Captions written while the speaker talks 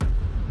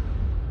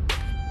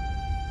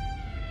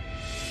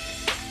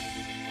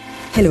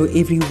Hello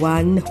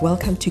everyone,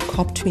 welcome to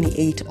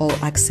COP28 All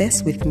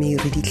Access with me,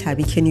 Redi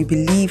Tlhabi. Can you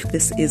believe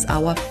this is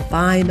our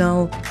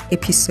final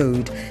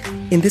episode?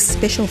 In this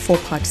special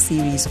 4-part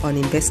series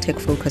on Investec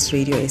Focus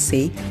Radio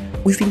SA,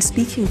 we've been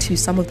speaking to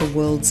some of the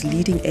world's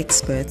leading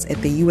experts at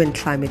the UN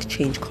Climate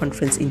Change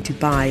Conference in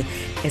Dubai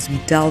as we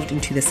delved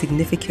into the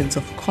significance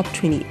of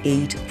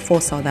COP28 for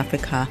South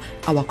Africa,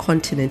 our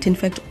continent, in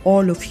fact,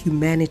 all of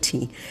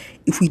humanity,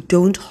 if we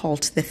don't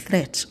halt the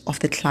threat of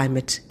the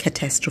climate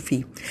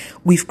catastrophe.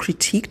 We've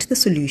critiqued the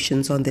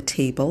solutions on the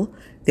table,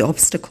 the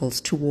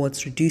obstacles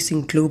towards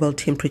reducing global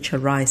temperature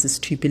rises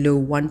to below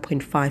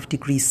 1.5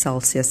 degrees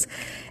Celsius,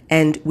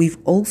 and we've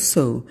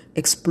also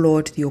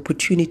explored the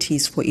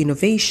opportunities for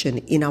innovation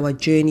in our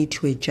journey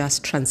to a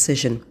just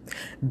transition.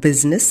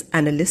 Business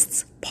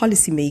analysts,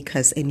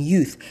 policymakers, and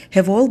youth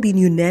have all been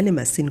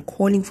unanimous in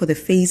calling for the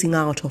phasing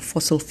out of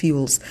fossil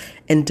fuels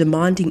and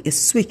demanding a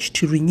switch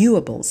to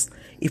renewables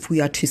if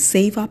we are to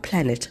save our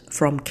planet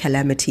from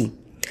calamity.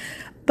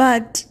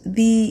 But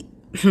the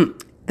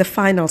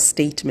final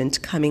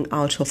statement coming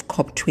out of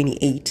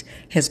COP28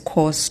 has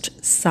caused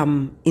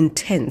some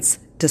intense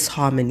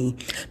disharmony.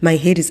 My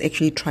head is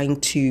actually trying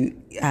to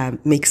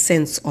make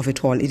sense of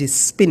it all. It is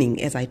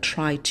spinning as I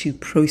try to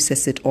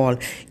process it all,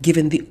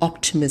 given the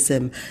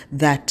optimism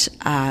that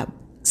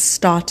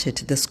started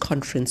this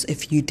conference a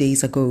few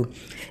days ago.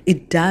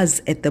 It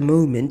does at the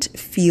moment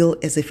feel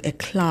as if a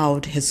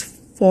cloud has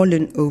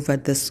fallen over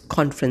this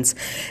conference.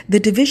 The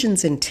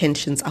divisions and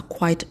tensions are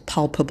quite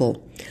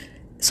palpable.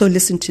 So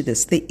listen to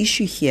this. The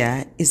issue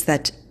here is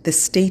that the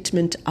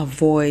statement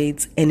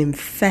avoids an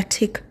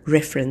emphatic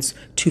reference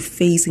to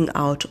phasing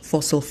out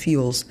fossil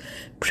fuels,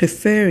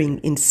 preferring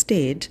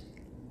instead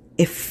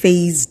a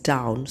phase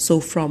down.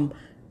 So from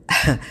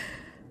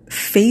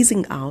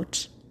phasing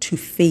out to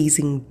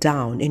phasing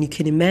down. And you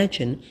can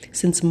imagine,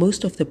 since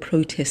most of the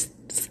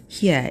protests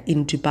here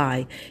in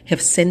Dubai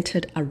have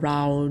centered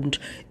around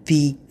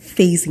the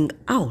phasing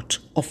out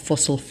of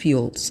fossil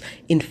fuels.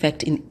 In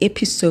fact, in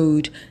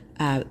episode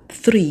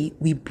 3,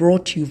 we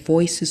brought you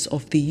voices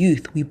of the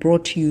youth. We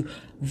brought you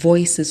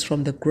voices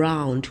from the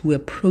ground who are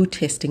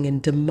protesting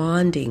and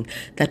demanding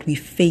that we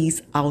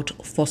phase out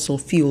fossil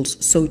fuels.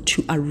 So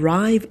to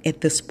arrive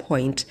at this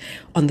point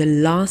on the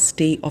last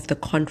day of the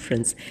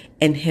conference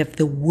and have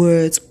the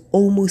words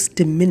almost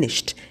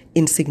diminished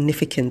in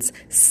significance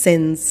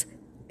sends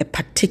a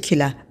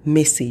particular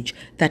message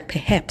that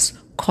perhaps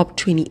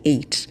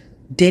COP28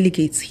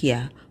 delegates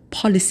here,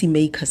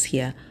 policymakers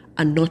here,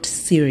 are not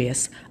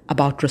serious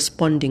about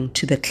responding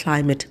to the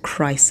climate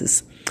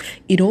crisis.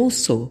 It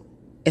also,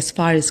 as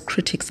far as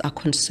critics are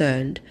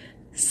concerned,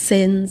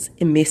 sends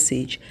a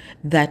message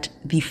that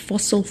the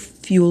fossil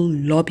fuel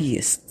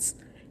lobbyists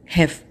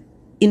have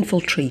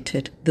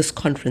infiltrated this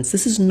conference.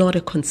 This is not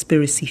a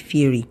conspiracy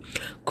theory.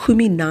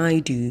 Kumi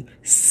Naidoo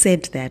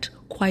said that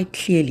quite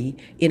clearly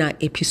in our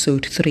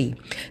episode 3,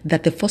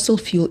 that the fossil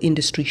fuel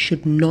industry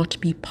should not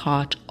be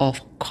part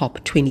of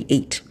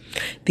COP28.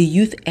 The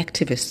youth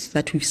activists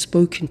that we've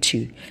spoken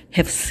to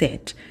have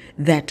said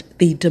that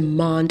they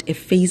demand a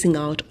phasing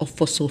out of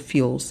fossil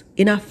fuels.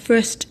 In our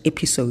first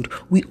episode,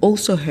 we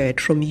also heard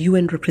from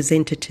UN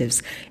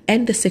representatives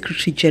and the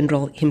Secretary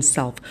General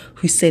himself,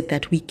 who said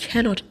that we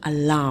cannot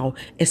allow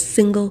a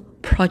single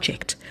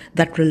project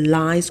that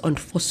relies on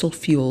fossil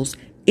fuels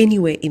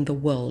anywhere in the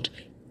world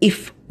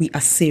if we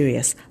are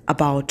serious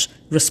about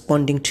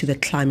responding to the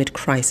climate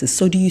crisis.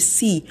 So do you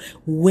see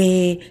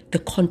where the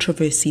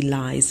controversy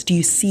lies? Do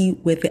you see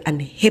where the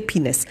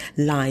unhappiness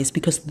lies?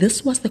 Because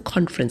this was the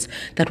conference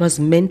that was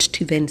meant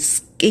to then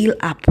scale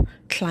up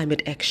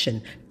climate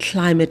action,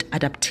 climate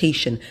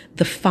adaptation,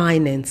 the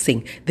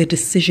financing, the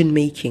decision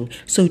making.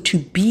 So to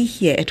be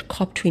here at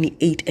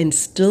COP28 and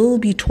still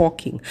be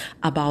talking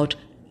about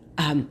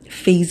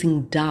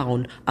phasing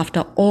down after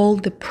all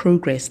the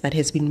progress that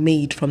has been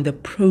made from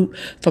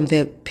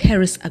the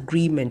Paris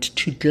Agreement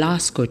to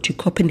Glasgow to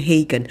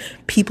Copenhagen,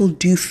 people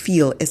do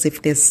feel as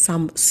if there's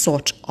some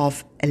sort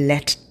of a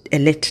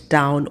let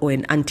down or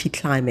an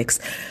anticlimax.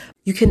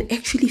 You can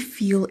actually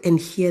feel and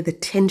hear the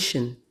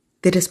tension,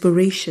 the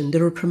desperation,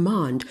 the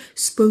reprimand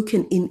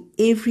spoken in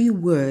every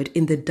word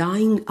in the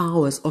dying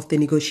hours of the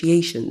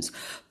negotiations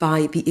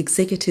by the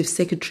Executive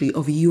Secretary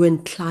of UN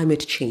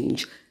Climate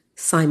Change,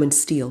 Simon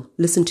Steele.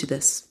 Listen to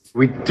this.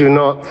 We do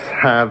not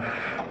have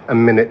a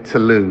minute to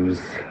lose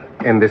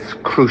in this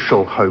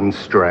crucial home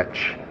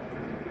stretch.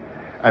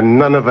 And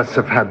none of us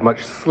have had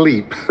much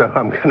sleep, so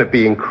I'm going to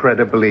be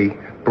incredibly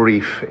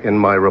brief in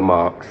my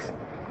remarks.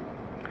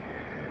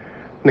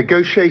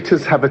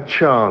 Negotiators have a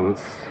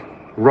chance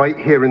right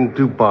here in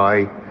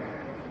Dubai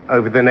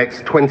over the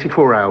next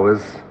 24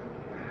 hours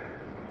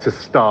to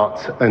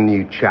start a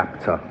new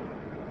chapter.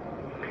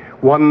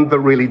 One that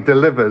really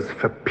delivers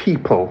for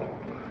people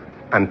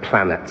and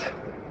planet.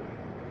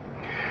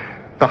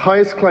 The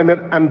highest climate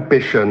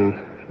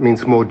ambition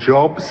means more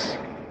jobs,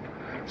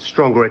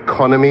 stronger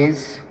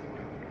economies,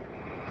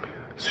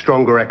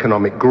 stronger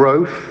economic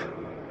growth,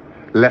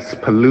 less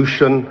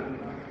pollution,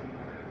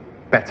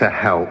 better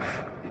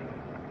health.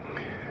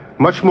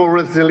 Much more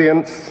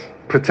resilience,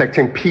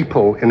 protecting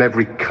people in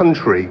every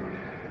country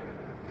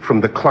from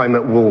the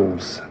climate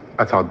wolves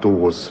at our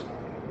doors.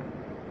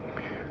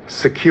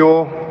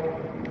 Secure,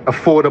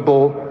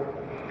 affordable,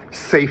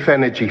 safe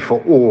energy for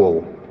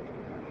all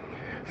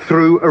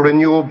through a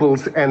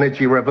renewables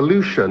energy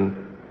revolution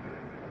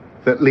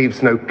that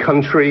leaves no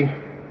country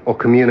or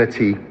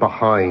community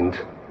behind.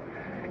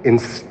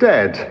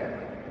 Instead,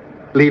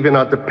 leaving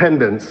our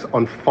dependence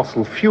on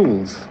fossil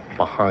fuels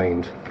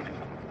behind.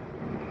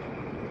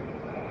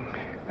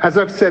 As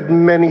I've said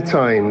many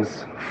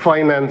times,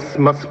 finance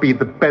must be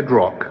the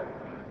bedrock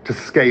to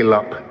scale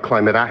up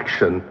climate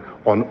action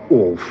on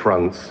all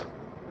fronts.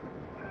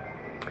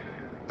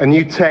 A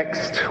new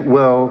text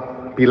will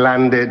be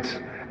landed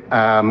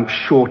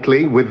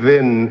shortly,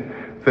 within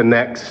the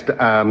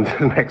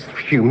next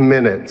few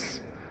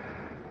minutes.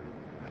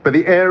 But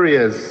the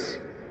areas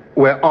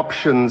where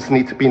options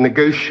need to be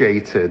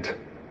negotiated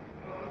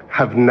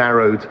have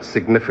narrowed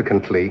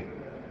significantly.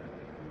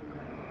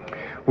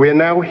 We are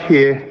now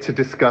here to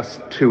discuss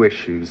two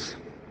issues.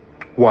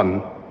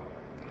 One,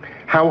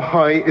 how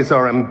high is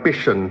our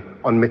ambition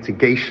on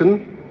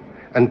mitigation?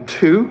 And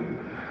two,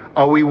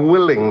 are we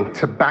willing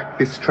to back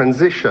this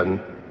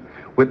transition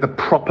with the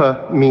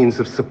proper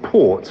means of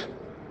support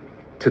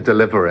to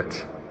deliver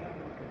it?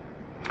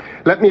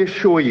 Let me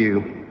assure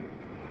you,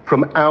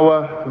 from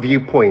our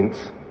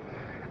viewpoint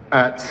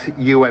at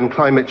UN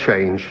Climate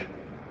Change,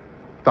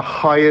 the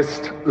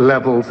highest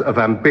levels of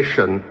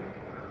ambition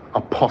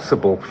are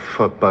possible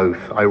for both.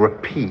 I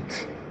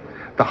repeat,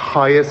 the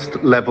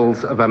highest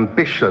levels of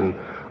ambition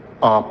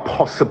are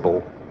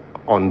possible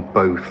on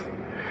both.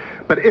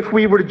 But if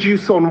we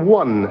reduce on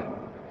one,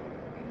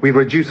 we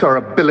reduce our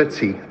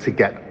ability to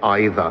get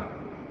either.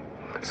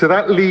 So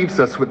that leaves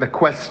us with the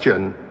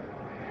question,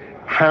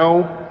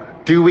 how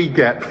do we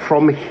get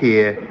from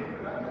here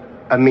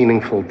a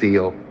meaningful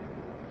deal?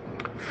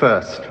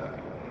 First,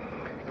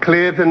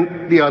 clear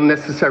the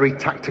unnecessary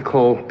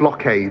tactical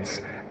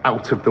blockades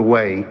out of the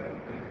way,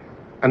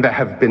 and there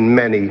have been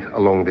many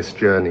along this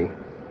journey.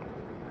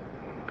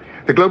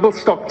 The global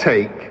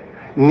stocktake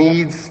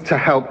needs to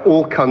help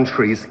all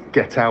countries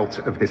get out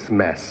of this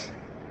mess.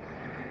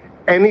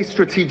 Any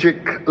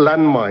strategic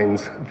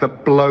landmines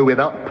that blow it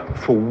up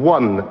for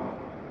one,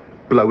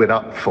 blow it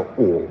up for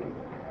all.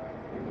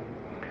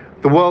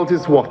 The world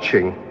is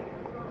watching,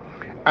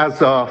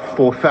 as are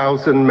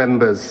 4,000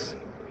 members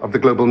of the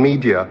global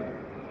media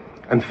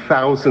and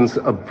thousands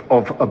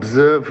of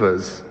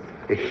observers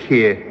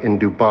here in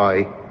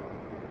Dubai.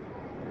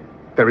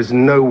 There is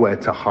nowhere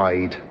to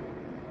hide.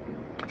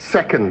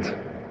 Second,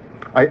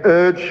 I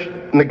urge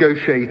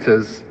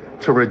negotiators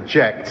to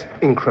reject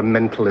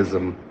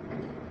incrementalism.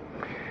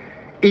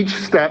 Each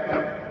step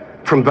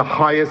back from the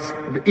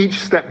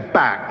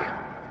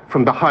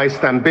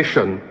highest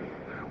ambition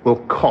will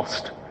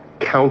cost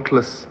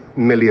countless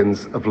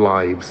millions of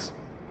lives.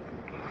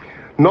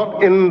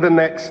 Not in the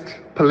next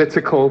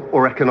political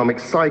or economic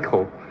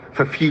cycle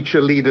for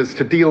future leaders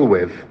to deal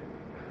with,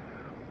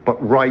 but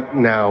right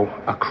now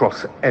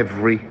across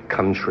every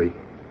country.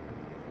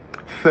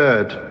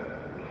 Third,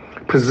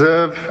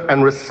 preserve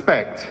and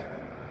respect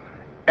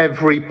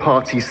every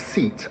party's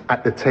seat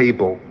at the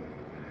table.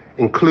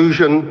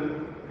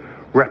 Inclusion,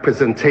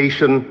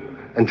 representation,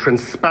 and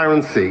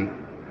transparency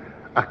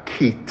are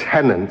key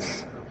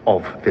tenets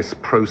of this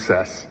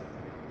process.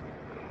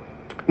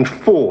 And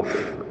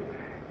fourth,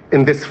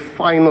 in this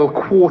final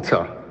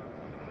quarter,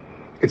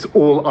 it's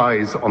all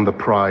eyes on the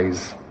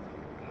prize.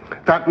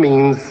 That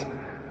means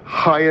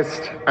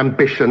highest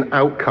ambition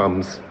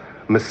outcomes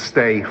must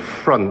stay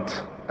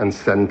front and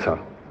center.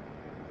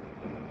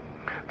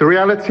 The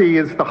reality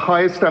is the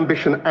highest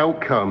ambition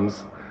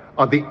outcomes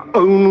are the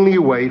only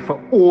way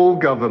for all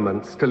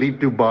governments to leave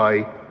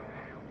Dubai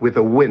with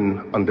a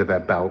win under their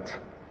belt.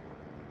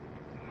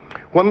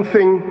 One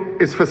thing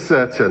is for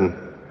certain,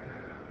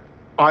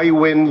 I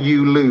win,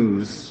 you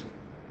lose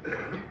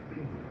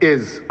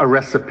is a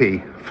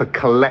recipe for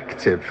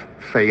collective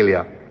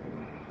failure.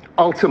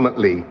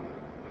 Ultimately,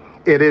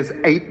 it is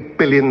 8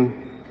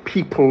 billion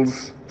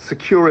people's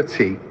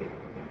security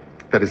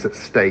that is at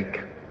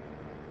stake.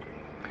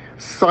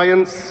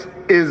 Science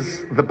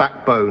is the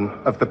backbone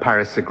of the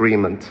Paris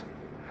Agreement,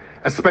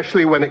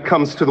 especially when it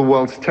comes to the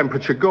world's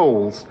temperature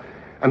goals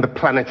and the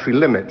planetary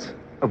limit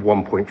of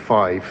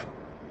 1.5.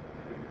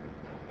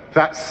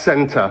 That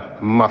center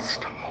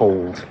must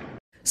hold.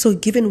 So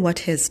given what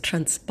has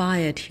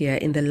transpired here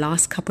in the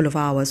last couple of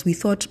hours, we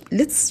thought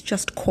let's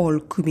just call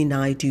Kumi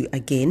Naidoo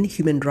again,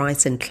 human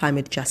rights and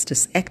climate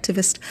justice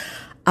activist,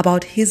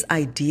 about his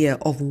idea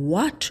of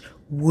what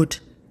would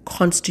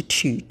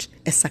constitute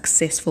a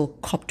successful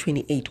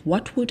COP28.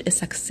 What would a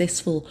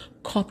successful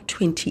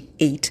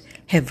COP28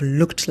 have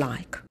looked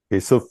like?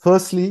 Okay, so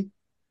firstly,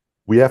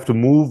 we have to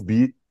move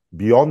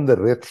beyond the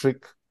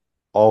rhetoric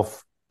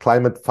of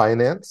climate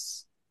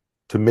finance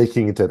to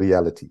making it a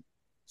reality.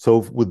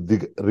 So with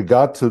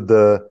regard to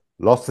the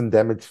loss and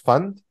damage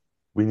fund,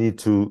 we need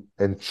to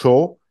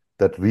ensure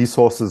that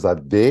resources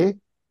are there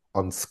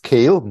on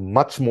scale,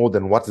 much more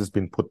than what has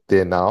been put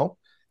there now,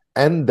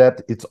 and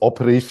that it's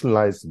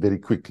operationalized very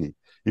quickly.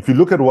 if you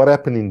look at what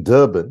happened in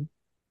Durban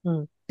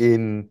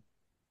in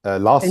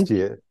last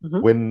year,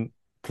 when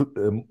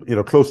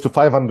close to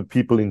 500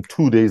 people in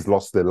 2 days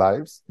lost their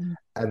lives,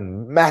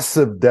 and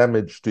massive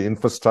damage to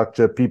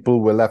infrastructure,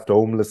 people were left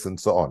homeless and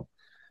so on.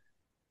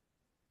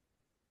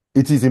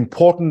 It is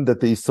important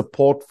that there is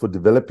support for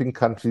developing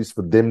countries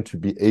for them to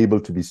be able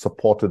to be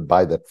supported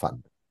by that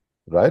fund,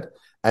 right?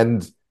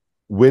 And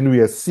when we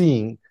are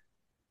seeing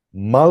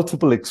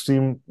multiple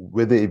extreme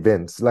weather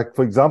events, like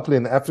for example,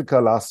 in Africa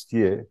last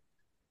year,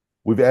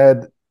 we've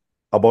had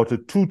about a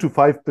 2 to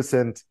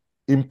 5%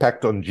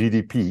 impact on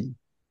GDP,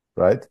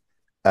 right?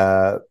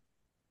 As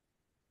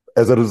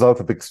a result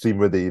of extreme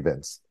weather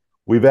events.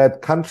 We've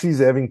had countries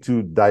having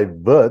to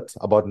divert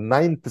about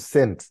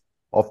 9%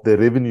 of their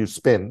revenue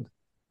spend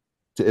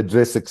to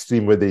address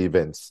extreme weather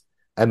events.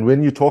 And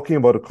when you're talking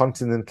about a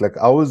continent like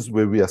ours,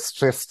 where we are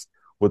stressed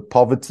with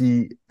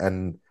poverty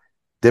and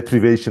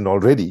deprivation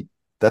already,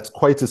 that's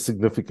quite a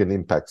significant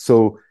impact.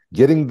 So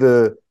getting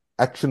the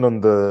action on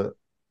the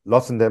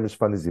loss and damage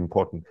fund is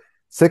important.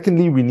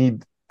 Secondly, we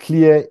need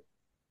clear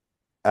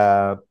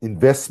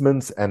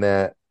investments and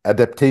an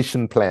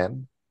adaptation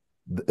plan.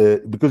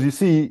 Because you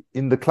see,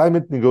 in the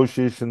climate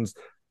negotiations,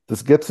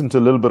 this gets into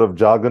a little bit of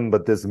jargon,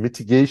 but there's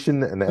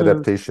mitigation and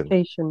adaptation.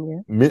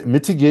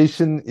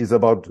 Mitigation is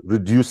about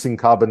reducing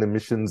carbon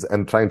emissions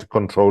and trying to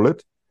control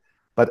it.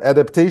 But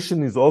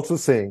adaptation is also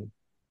saying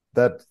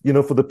that,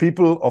 for the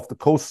people of the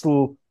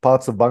coastal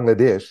parts of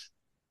Bangladesh,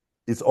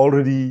 it's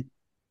already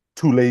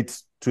too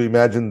late to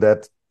imagine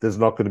that there's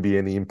not going to be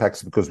any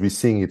impacts because we're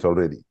seeing it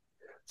already.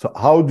 So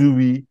how do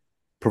we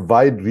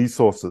provide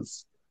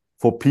resources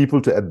for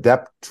people to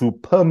adapt to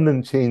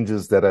permanent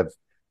changes that have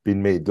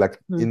been made? Like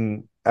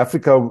in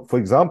Africa, for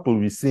example,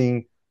 we're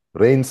seeing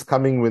rains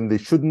coming when they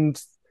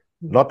shouldn't,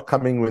 not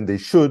coming when they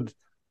should.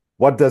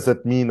 What does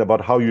that mean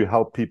about how you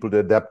help people to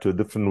adapt to a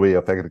different way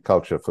of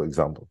agriculture, for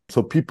example?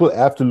 So people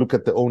have to look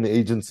at their own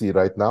agency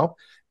right now.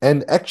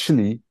 And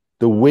actually,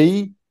 the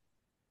way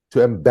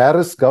to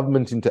embarrass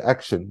government into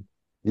action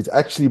is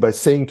actually by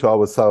saying to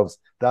ourselves,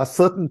 there are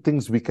certain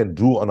things we can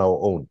do on our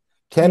own.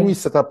 Can we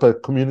set up a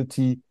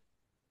community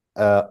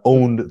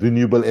owned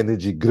renewable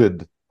energy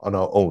grid on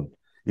our own?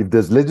 If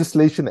there's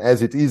legislation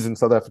as it is in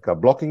South Africa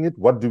blocking it,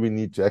 what do we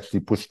need to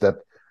actually push that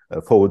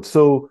forward?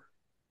 So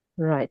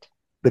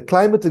the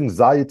climate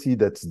anxiety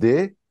that's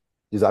there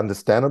is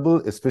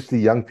understandable, especially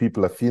young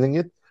people are feeling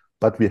it,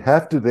 but we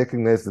have to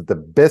recognize that the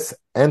best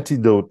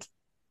antidote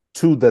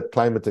to that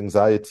climate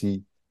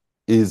anxiety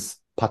is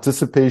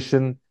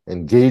participation,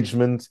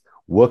 engagement,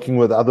 working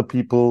with other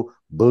people,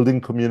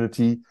 building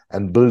community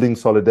and building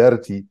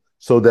solidarity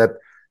so that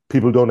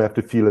people don't have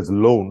to feel as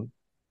alone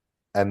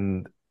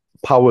and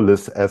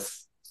powerless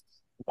as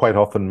quite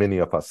often many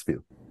of us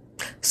feel.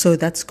 So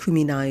that's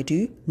Kumi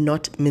Naidoo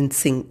not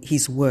mincing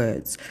his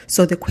words.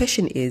 So the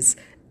question is,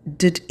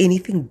 did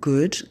anything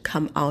good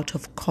come out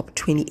of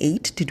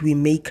COP28? Did we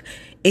make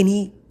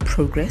any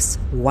progress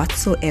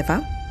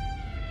whatsoever?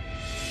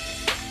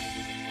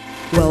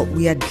 Well,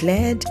 we are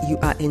glad you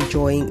are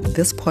enjoying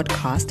this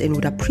podcast and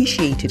would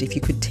appreciate it if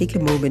you could take a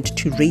moment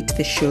to rate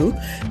the show.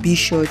 Be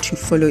sure to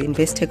follow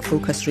Investec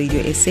Focus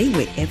Radio SA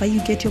wherever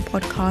you get your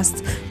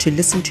podcasts to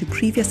listen to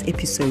previous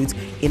episodes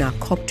in our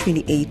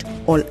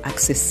COP28 All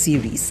Access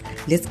series.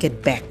 Let's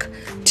get back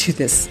to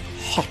this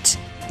hot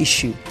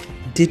issue.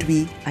 Did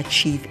we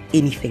achieve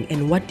anything?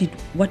 And what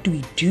do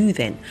we do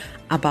then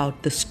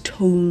about this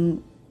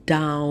tone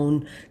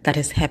down that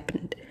has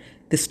happened?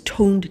 This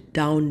toned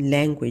down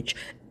language.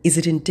 Is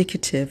it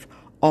indicative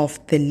of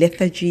the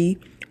lethargy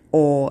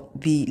or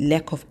the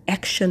lack of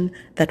action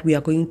that we are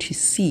going to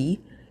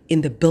see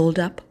in the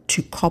build-up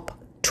to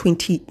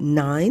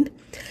COP29?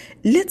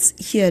 Let's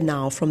hear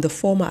now from the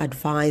former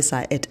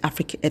advisor at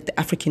the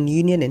African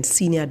Union and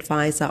senior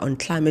advisor on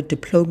climate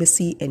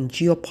diplomacy and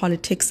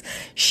geopolitics.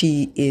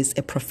 She is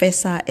a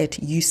professor at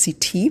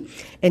UCT,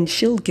 and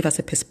she'll give us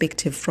a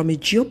perspective from a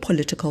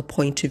geopolitical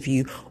point of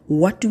view.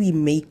 What do we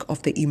make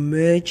of the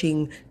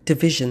emerging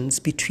divisions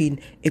between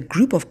a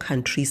group of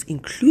countries,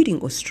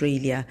 including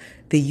Australia,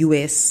 the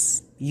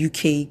US,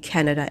 UK,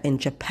 Canada, and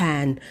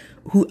Japan,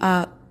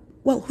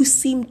 who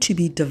seem to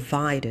be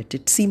divided?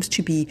 It seems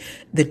to be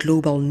the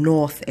global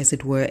north, as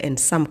it were, and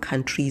some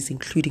countries,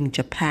 including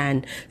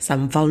Japan,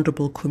 some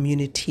vulnerable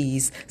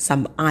communities,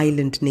 some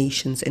island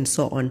nations, and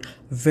so on,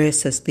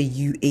 versus the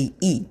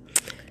UAE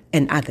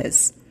and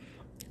others.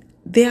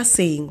 They are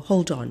saying,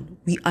 hold on,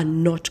 we are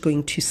not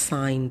going to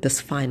sign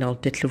this final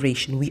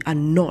declaration. We are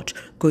not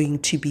going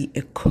to be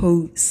a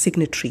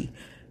co-signatory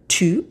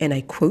to, and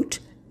I quote,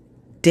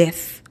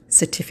 death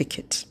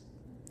certificate.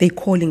 They're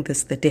calling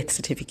this the death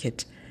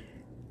certificate.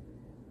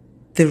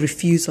 The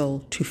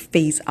refusal to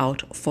phase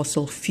out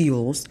fossil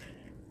fuels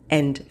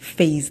and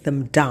phase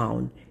them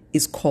down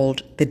is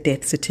called the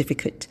death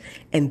certificate.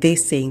 And they're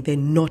saying they're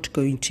not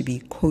going to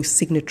be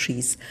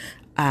co-signatories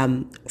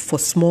for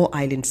small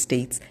island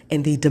states,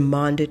 and they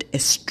demanded a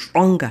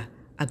stronger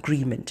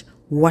agreement.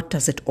 What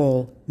does it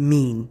all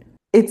mean?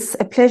 It's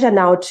a pleasure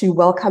now to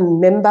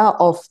welcome member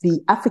of the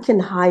African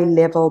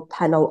High-Level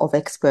Panel of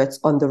Experts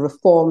on the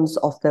reforms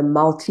of the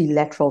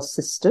multilateral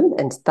system.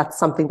 And that's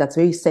something that's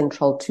very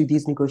central to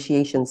these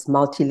negotiations,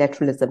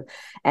 multilateralism.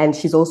 And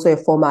she's also a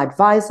former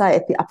advisor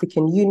at the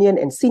African Union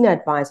and senior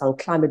advisor on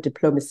climate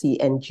diplomacy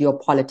and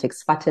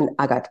geopolitics, Faten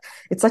Agat.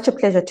 It's such a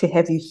pleasure to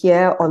have you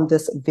here on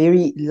this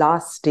very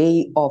last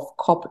day of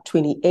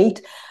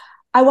COP28.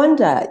 I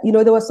wonder,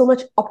 there was so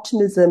much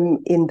optimism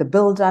in the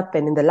build-up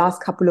and in the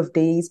last couple of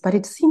days, but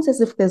it seems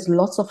as if there's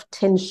lots of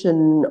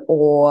tension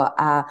or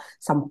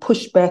some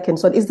pushback and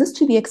so on. Is this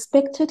to be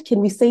expected? Can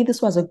we say this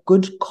was a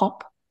good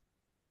COP?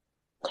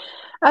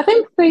 I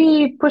think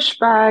the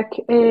pushback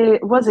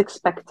was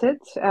expected.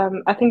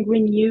 I think we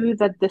knew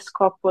that this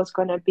COP was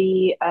going to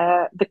be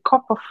the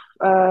COP of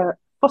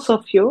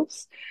fossil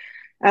fuels.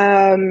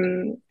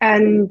 And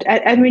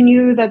we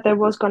knew that there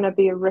was going to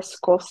be a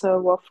risk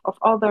also of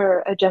other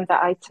agenda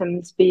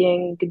items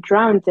being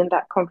drowned in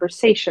that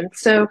conversation.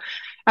 So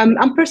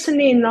I'm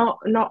personally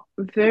not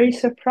very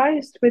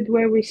surprised with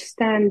where we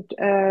stand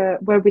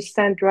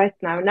right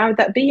now. Now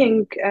that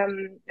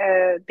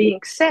being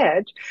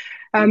said,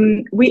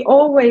 we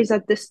always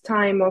at this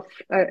time of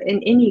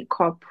in any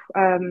COP,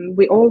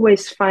 we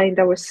always find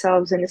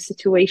ourselves in a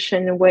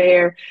situation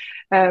where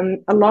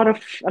a lot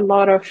of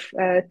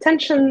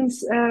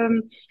tensions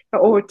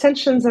or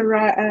tensions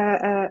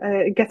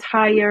get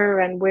higher,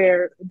 and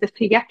where the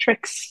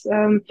theatrics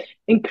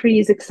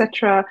increase,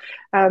 etc.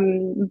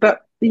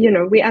 But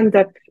we end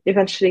up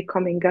eventually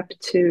coming up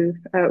to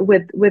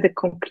with a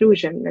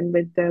conclusion and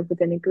with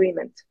an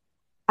agreement.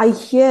 I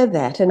hear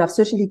that, and I've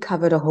certainly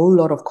covered a whole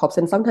lot of COPs,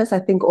 and sometimes I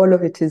think all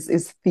of it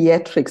is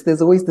theatrics.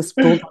 There's always this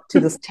build up to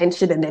this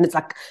tension, and then it's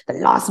like the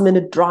last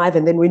minute drive.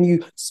 And then when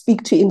you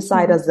speak to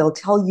insiders, they'll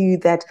tell you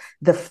that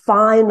the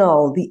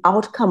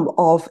outcome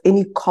of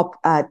any COP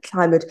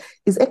climate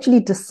is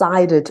actually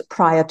decided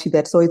prior to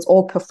that. So it's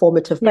all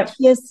performative. Yeah. But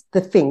here's the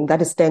thing that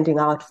is standing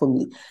out for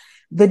me.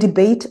 The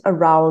debate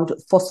around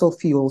fossil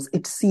fuels,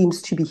 it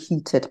seems to be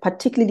heated,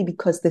 particularly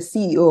because the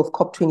CEO of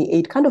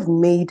COP28 kind of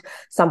made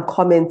some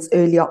comments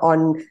earlier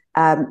on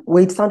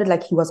where it sounded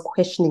like he was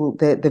questioning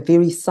the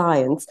very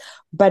science.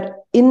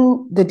 But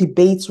in the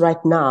debates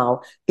right now,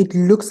 it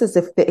looks as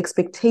if the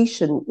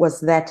expectation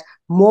was that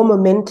more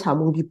momentum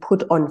will be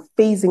put on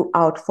phasing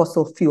out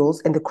fossil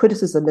fuels. And the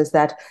criticism is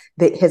that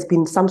there has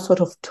been some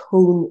sort of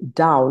tone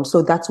down.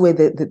 So that's where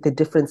the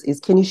difference is.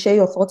 Can you share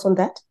your thoughts on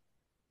that?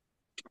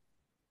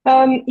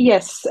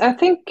 Yes, I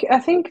think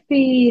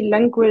the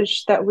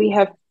language that we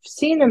have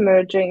seen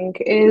emerging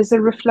is a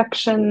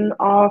reflection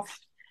of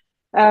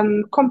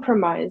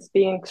compromise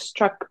being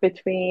struck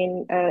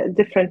between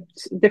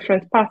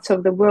different parts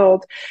of the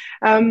world.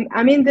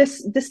 I mean,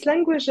 this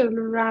language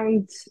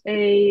around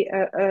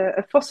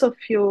a fossil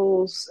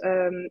fuels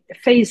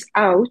phase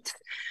out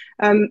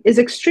is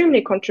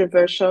extremely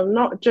controversial,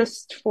 not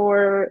just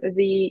for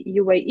the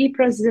UAE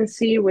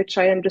presidency, which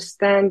I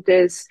understand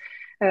is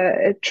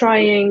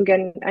trying,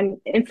 and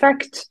in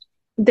fact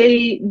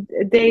they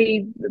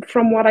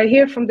from what I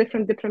hear from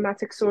different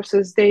diplomatic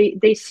sources,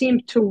 they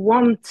seem to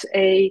want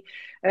a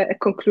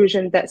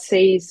conclusion that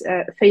says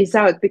phase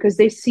out, because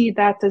they see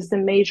that as the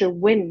major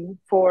win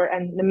for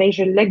and the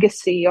major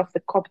legacy of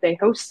the COP they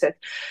hosted.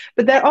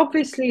 But there are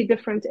obviously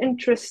different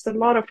interests. A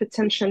lot of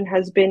attention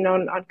has been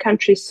on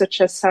countries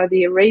such as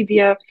Saudi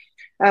Arabia.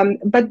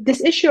 But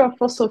this issue of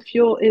fossil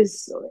fuel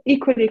is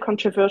equally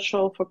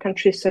controversial for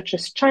countries such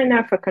as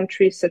China, for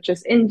countries such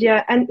as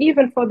India, and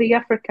even for the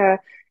Africa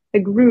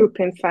group,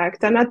 in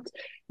fact. And at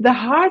the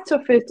heart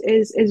of it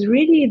is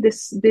really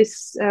this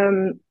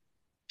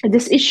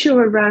issue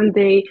around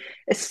a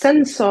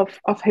sense of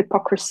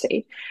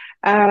hypocrisy.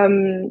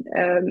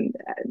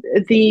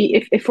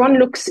 If one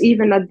looks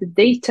even at the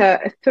data,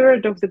 a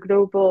third of the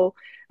global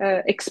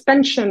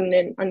expansion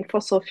in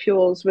fossil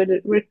fuels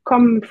will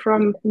come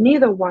from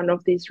neither one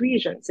of these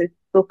regions. It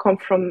will come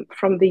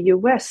from the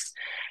US.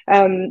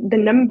 The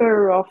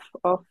number of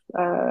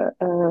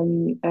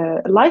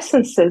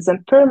licenses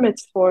and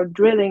permits for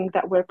drilling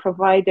that were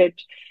provided,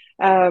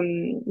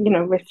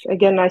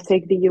 again, I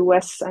take the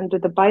US under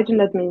the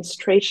Biden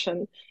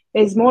administration,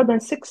 is more than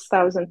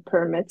 6,000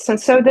 permits. And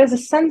so there's a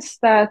sense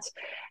that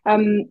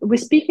we're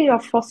speaking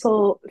of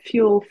fossil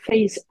fuel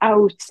phase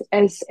out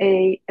as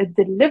a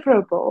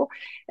deliverable,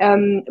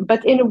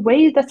 but in a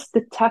way that's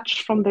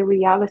detached from the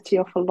reality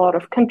of a lot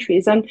of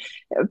countries. And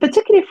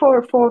particularly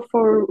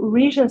for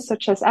regions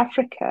such as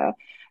Africa,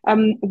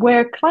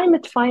 where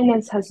climate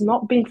finance has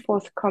not been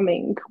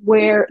forthcoming,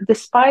 where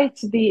despite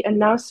the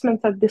announcement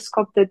at this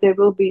COP that there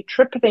will be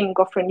tripling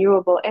of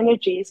renewable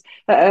energy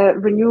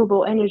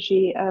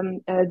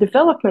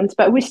development,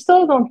 but we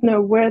still don't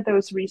know where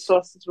those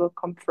resources will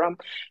come from.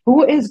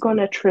 Who is going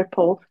to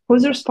triple?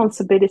 Whose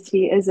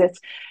responsibility is it?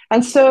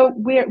 And so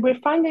we're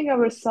finding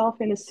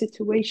ourselves in a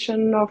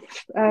situation of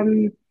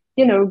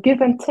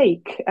give and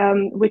take,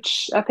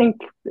 which I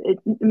think it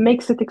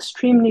makes it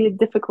extremely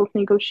difficult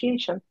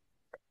negotiation.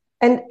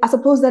 And I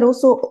suppose that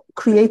also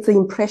creates the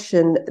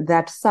impression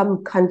that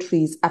some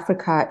countries,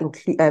 Africa,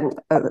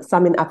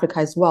 some in Africa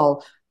as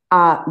well,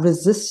 are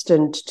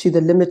resistant to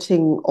the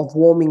limiting of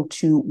warming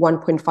to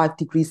 1.5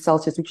 degrees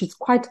Celsius, which is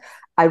quite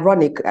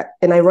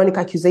an ironic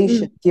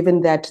accusation,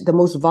 given that the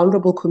most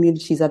vulnerable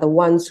communities are the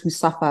ones who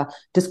suffer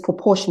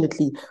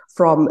disproportionately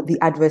from the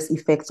adverse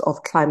effects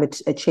of climate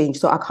change.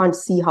 So I can't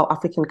see how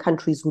African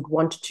countries would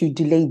want to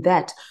delay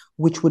that,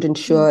 which would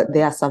ensure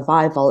their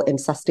survival and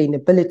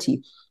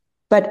sustainability.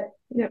 But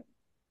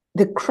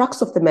the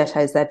crux of the matter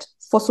is that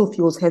fossil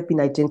fuels have been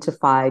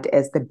identified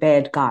as the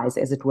bad guys,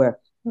 as it were,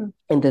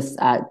 in this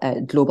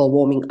global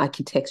warming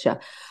architecture.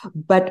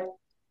 But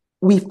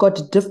we've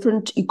got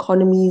different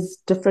economies,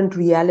 different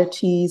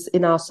realities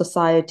in our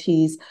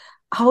societies.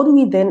 How do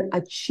we then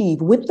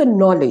achieve, with the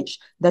knowledge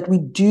that we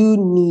do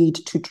need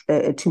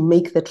to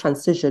make the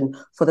transition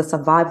for the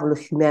survival of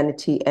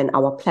humanity and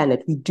our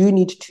planet, we do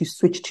need to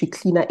switch to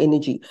cleaner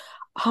energy?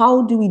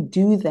 How do we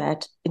do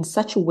that in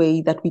such a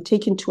way that we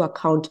take into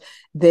account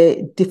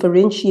the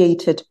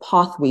differentiated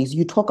pathways?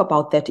 You talk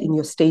about that in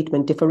your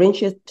statement,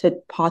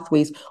 differentiated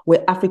pathways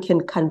where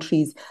African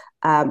countries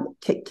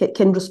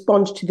can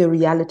respond to the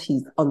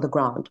realities on the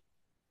ground.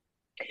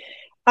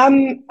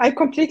 I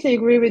completely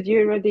agree with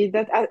you, Redi,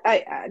 that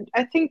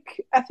I think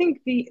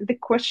the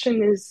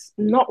question is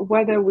not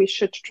whether we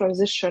should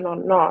transition or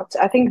not.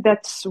 I think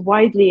that's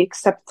widely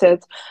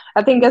accepted.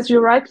 I think, as you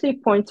rightly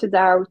pointed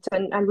out,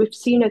 and we've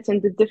seen it in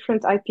the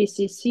different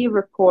IPCC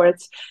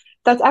reports,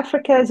 that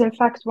Africa is in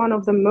fact one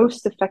of the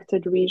most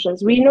affected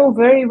regions. We know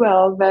very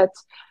well that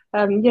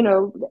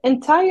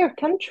entire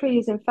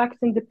countries, in fact,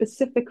 in the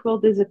Pacific will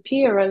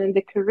disappear, and in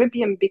the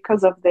Caribbean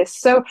because of this.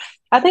 So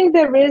I think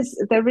there is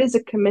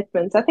a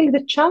commitment. I think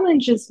the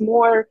challenge is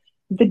more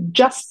the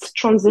just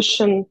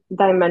transition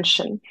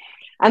dimension.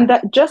 And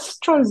that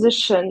just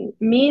transition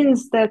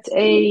means that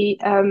the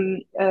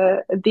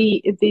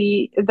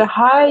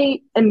high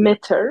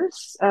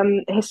emitters,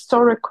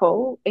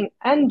 historical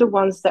and the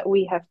ones that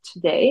we have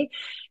today,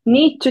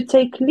 need to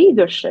take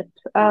leadership.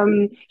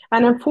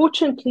 And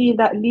unfortunately,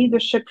 that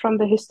leadership from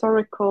the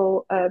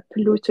historical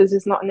polluters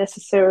is not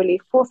necessarily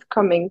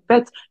forthcoming.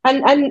 But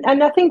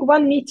and I think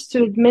one needs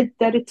to admit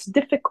that it's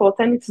difficult,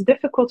 and it's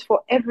difficult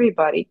for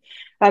everybody,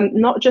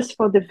 not just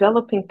for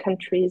developing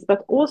countries,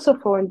 but also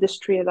for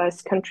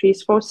industrialized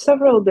countries for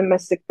several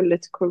domestic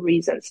political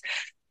reasons.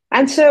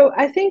 And so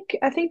I think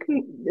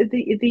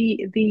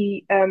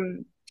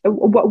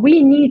what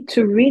we need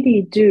to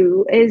really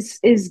do is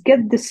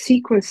get the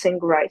sequencing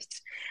right.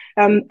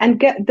 And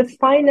get the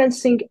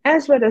financing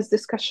as well as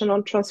discussion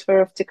on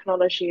transfer of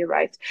technology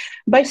right.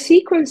 By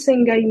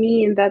sequencing, I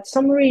mean that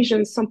some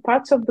regions, some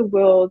parts of the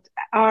world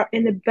are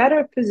in a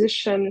better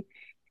position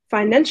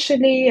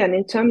financially and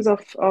in terms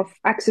of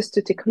access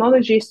to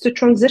technologies to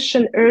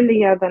transition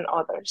earlier than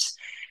others.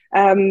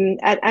 And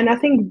I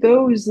think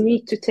those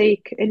need to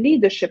take a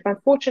leadership.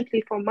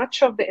 Unfortunately, for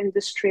much of the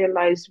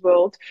industrialized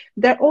world,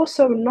 they're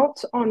also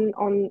not on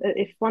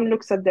if one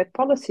looks at their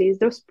policies,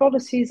 those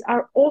policies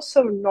are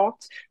also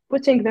not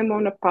putting them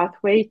on a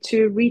pathway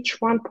to reach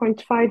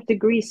 1.5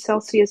 degrees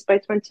Celsius by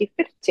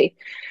 2050.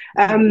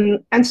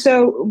 And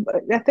so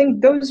I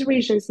think those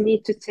regions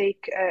need to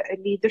take a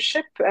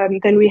leadership.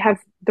 Then we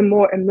have the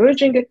more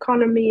emerging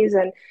economies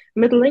and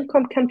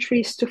middle-income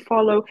countries to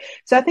follow.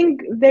 So I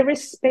think there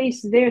is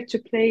space there to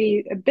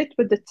play a bit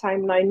with the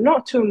timeline,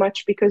 not too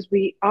much because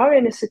we are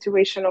in a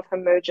situation of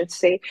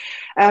emergency,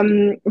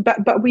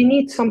 but we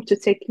need some to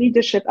take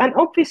leadership. And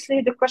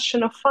obviously the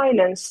question of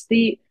finance,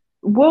 the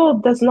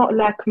world does not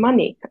lack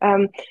money.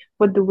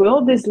 What the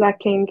world is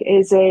lacking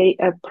is a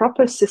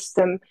proper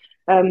system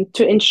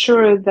to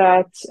ensure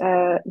that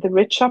the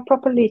rich are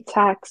properly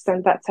taxed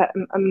and that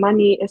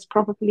money is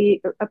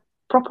properly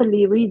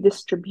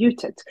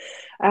redistributed.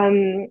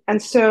 And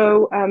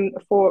so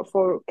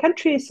for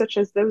countries such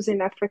as those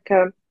in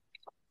Africa,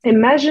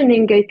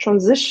 imagining a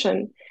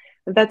transition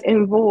that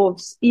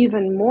involves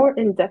even more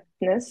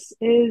indebtedness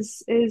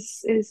is a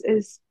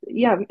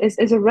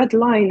red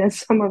line, as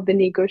some of the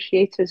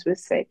negotiators would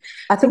say.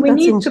 I think we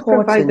need to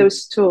provide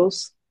those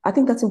tools. I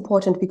think that's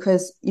important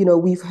because,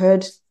 we've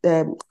heard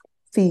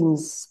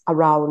themes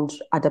around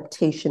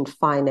adaptation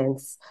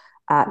finance,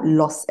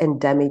 loss and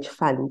damage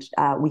fund.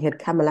 We had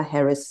Kamala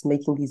Harris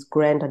making these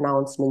grand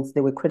announcements. They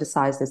were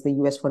criticized as the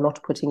US for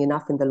not putting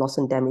enough in the loss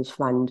and damage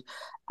fund.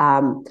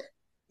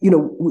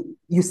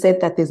 You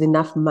said that there's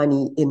enough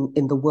money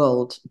in the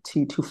world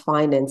to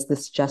finance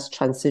this just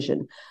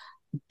transition.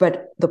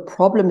 But the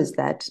problem is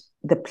that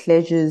the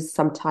pledges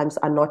sometimes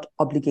are not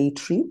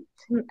obligatory.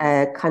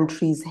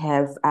 Countries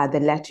have the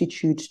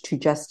latitude to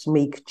just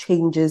make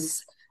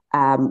changes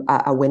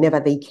whenever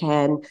they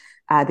can.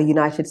 The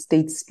United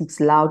States speaks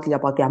loudly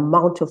about the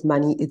amount of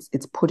money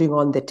it's putting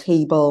on the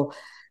table.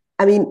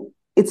 I mean,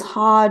 it's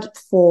hard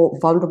for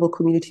vulnerable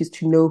communities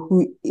to know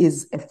who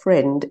is a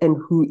friend and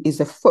who is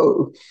a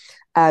foe.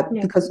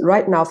 Because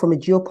right now, from a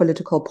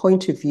geopolitical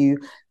point of view,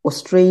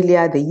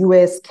 Australia, the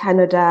US,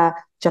 Canada,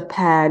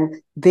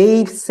 Japan,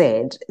 they've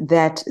said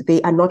that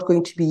they are not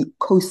going to be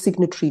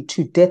co-signatory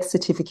to death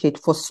certificate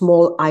for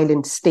small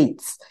island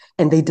states.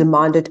 And they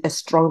demanded a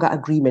stronger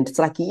agreement. It's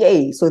like,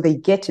 yay. So they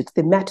get it.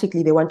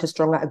 Thematically, they want a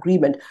stronger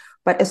agreement.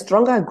 But a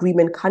stronger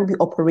agreement can't be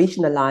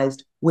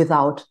operationalized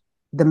without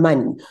the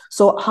money.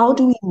 So how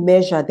do we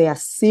measure their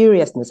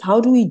seriousness? How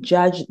do we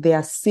judge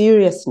their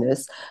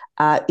seriousness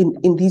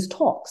in these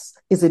talks?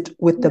 Is it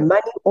with the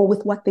money or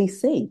with what they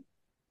say?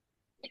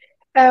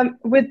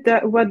 With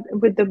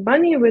the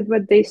money, with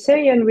what they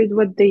say, and with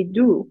what they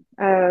do.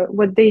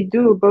 What they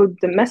do both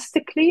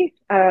domestically,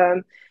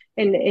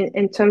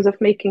 in terms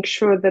of making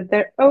sure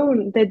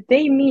that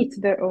they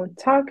meet their own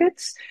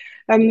targets,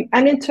 and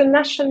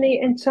internationally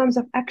in terms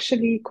of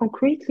actually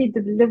concretely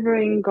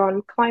delivering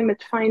on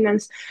climate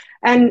finance.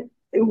 And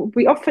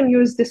we often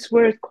use this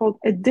word called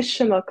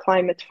additional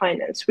climate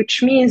finance,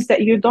 which means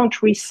that you don't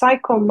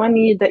recycle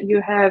money that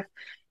you have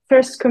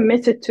first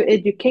committed to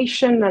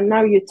education, and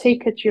now you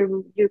take it,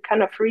 you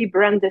kind of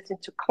rebrand it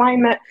into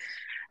climate.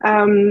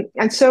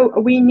 And so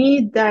we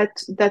need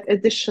that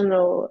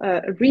additional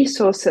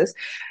resources.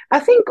 I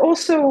think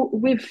also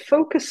we've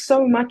focused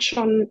so much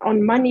on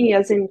money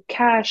as in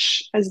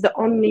cash as the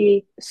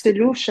only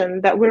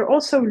solution that we're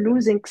also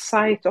losing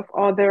sight of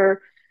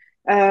other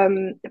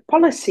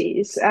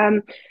policies.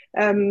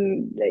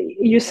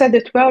 You said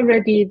it well,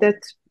 Redi,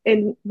 that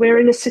we're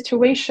in a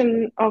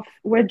situation of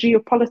where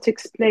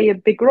geopolitics play a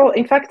big role.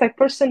 In fact, I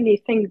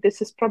personally think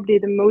this is probably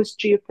the most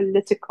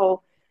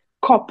geopolitical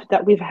COP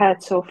that we've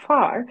had so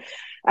far.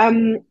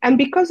 And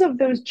because of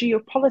those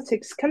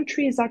geopolitics,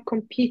 countries are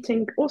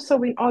competing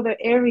also in other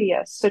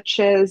areas, such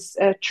as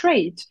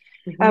trade.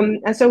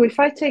 And so if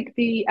I take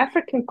the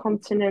African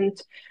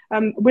continent,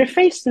 we're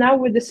faced now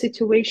with a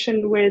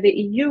situation where the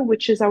EU,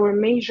 which is our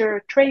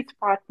major trade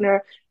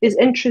partner, is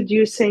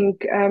introducing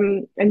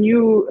a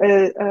new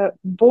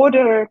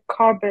border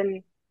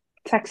carbon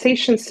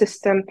taxation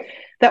system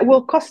that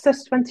will cost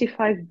us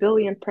 25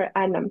 billion per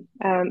annum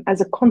as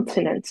a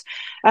continent.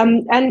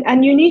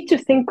 And you need to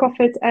think of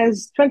it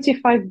as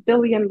 25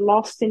 billion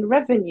lost in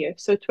revenue.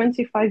 So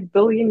 25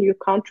 billion you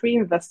can't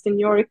reinvest in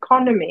your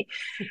economy.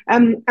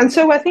 And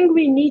so I think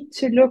we need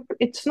to look,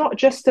 it's not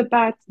just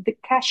about the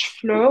cash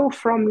flow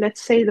from,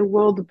 let's say, the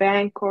World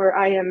Bank or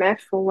IMF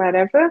or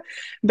whatever,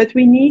 but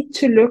we need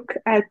to look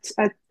at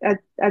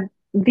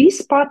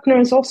these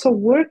partners also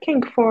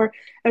working for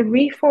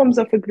reforms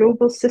of a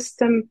global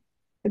system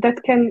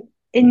that can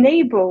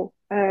enable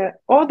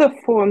other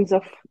forms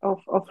of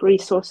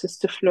resources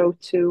to flow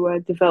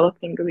to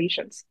developing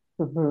regions.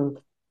 Do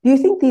you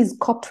think these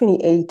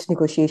COP28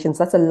 negotiations,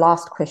 that's the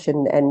last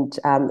question, and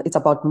it's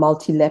about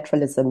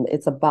multilateralism,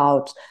 it's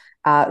about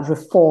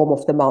reform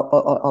of the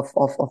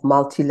of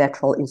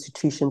multilateral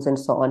institutions and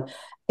so on.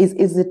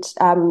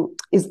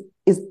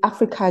 Is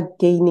Africa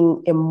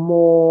gaining a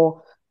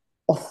more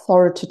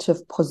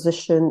authoritative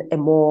position, a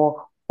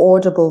more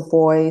audible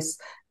voice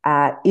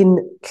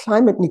in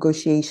climate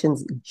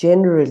negotiations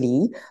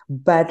generally,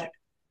 but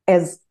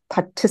as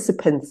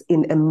participants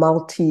in a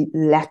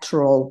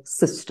multilateral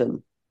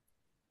system?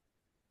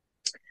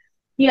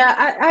 Yeah,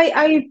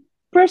 I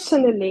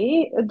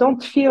personally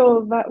don't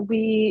feel that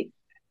we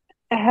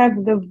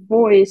have the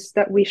voice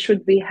that we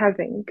should be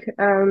having.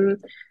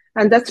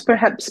 And that's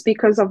perhaps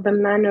because of the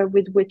manner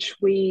with which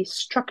we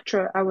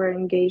structure our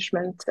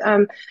engagement.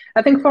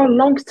 I think for a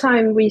long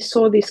time, we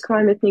saw these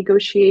climate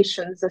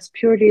negotiations as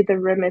purely the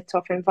remit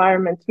of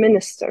environment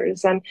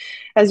ministers. And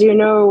as you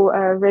know,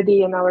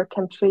 Redi, in our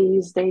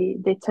countries, they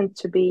tend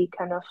to be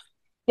kind of,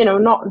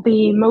 not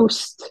the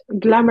most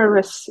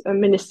glamorous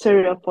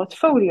ministerial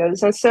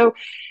portfolios. And so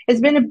it's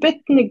been a bit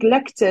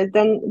neglected.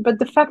 But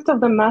the fact of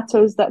the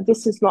matter is that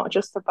this is not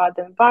just about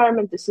the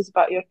environment. This is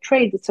about your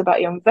trade. It's about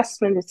your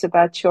investment. It's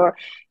about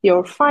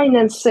your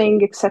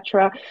financing,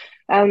 etc.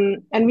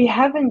 And we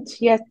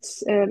haven't yet,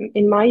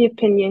 in my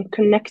opinion,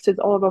 connected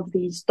all of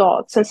these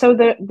dots. And so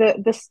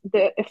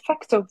the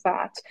effect of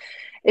that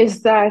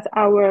is that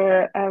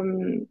our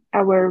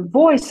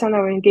voice and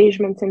our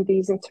engagement in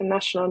these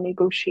international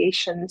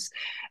negotiations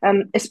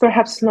is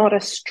perhaps not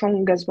as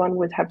strong as one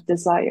would have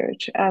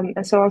desired.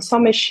 And so on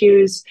some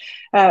issues,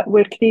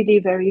 we're clearly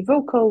very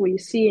vocal. We're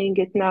seeing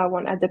it now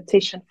on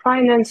adaptation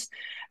finance.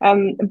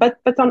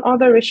 But on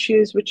other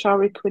issues which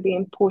are equally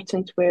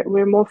important,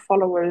 we're more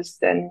followers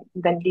than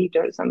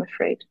leaders, I'm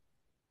afraid.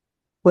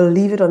 We'll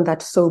leave it on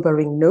that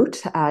sobering note.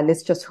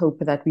 Let's just hope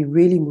that we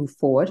really move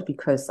forward,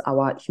 because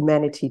our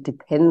humanity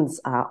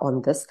depends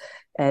on this,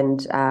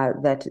 and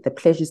that the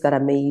pledges that are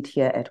made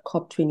here at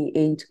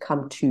COP28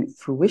 come to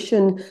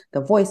fruition.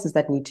 The voices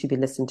that need to be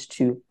listened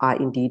to are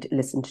indeed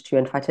listened to.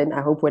 And Faten,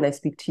 I hope when I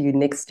speak to you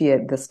next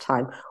year, this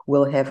time,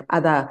 we'll have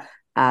other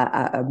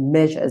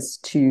measures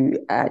to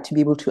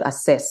be able to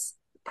assess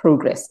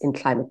progress in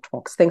climate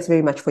talks. Thanks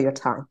very much for your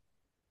time.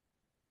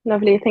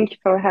 Lovely. Thank you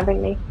for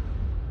having me.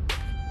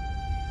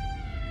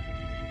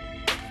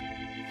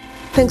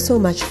 Thanks so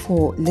much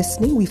for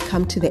listening. We've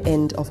come to the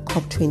end of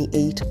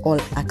COP28 All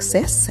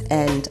Access,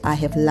 and I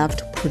have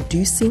loved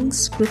producing,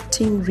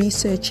 scripting,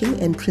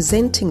 researching, and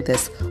presenting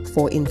this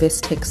for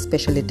Investec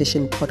Special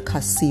Edition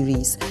podcast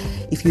series.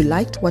 If you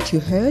liked what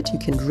you heard, you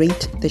can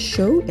rate the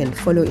show and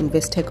follow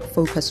Investec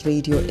Focus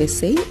Radio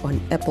SA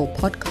on Apple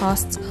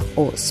Podcasts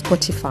or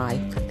Spotify.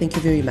 Thank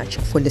you very much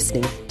for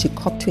listening to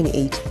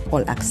COP28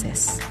 All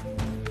Access.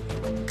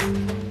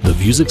 The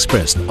views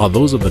expressed are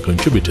those of the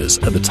contributors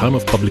at the time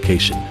of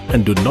publication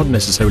and do not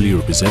necessarily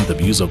represent the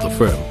views of the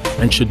firm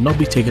and should not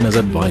be taken as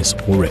advice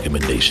or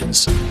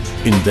recommendations.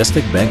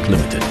 Investec Bank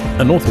Limited,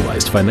 an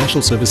authorized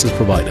financial services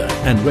provider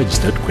and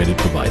registered credit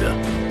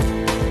provider.